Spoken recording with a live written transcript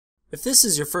If this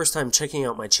is your first time checking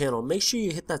out my channel, make sure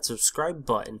you hit that subscribe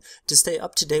button to stay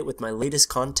up to date with my latest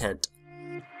content.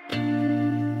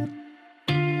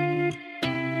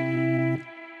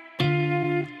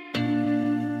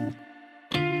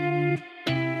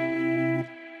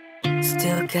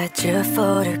 Still got your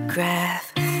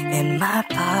photograph in my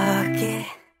pocket.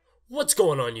 What's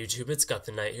going on YouTube? It's Got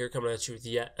the Night here, coming at you with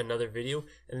yet another video,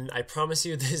 and I promise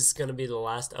you this is going to be the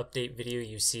last update video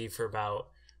you see for about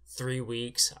 3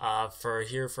 weeks.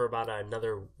 For about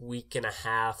another week and a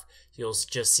half, you'll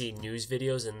just see news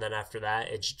videos, and then after that,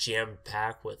 it's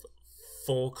jam-packed with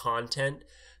full content.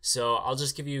 So I'll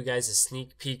just give you guys a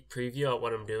sneak peek preview at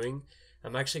what I'm doing.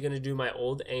 I'm actually going to do my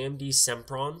old AMD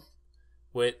Sempron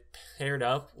paired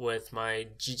up with my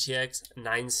GTX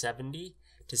 970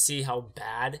 to see how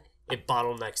bad it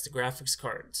bottlenecks the graphics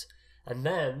cards. And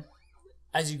then,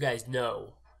 as you guys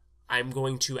know, I'm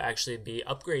going to actually be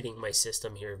upgrading my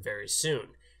system here very soon.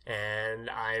 And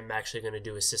I'm actually going to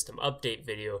do a system update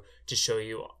video to show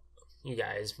you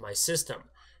guys my system.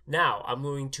 Now, I'm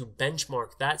going to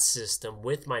benchmark that system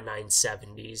with my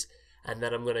 970s, and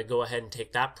then I'm going to go ahead and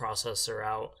take that processor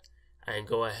out and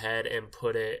go ahead and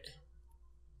put it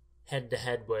head to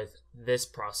head with this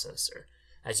processor.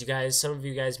 As some of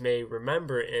you guys may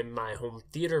remember, in my home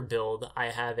theater build, I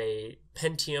have a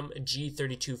Pentium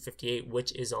G3258,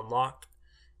 which is unlocked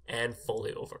and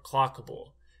fully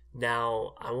overclockable.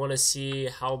 Now, I want to see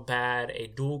how bad a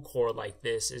dual core like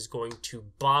this is going to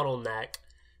bottleneck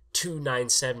two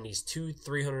 970s, two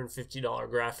 $350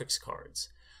 graphics cards.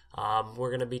 We're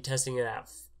going to be testing it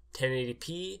at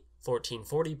 1080p,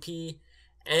 1440p,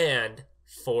 and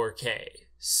 4K.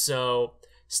 So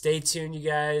stay tuned, you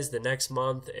guys. The next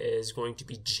month is going to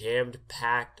be jammed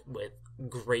packed with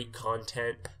great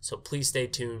content, so please stay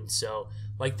tuned. So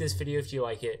like this video if you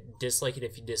like it, dislike it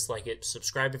if you dislike it,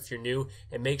 subscribe if you're new,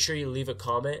 and make sure you leave a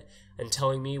comment and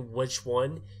telling me which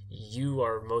one you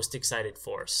are most excited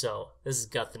for. So this is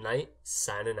Got the Night,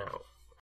 signing out.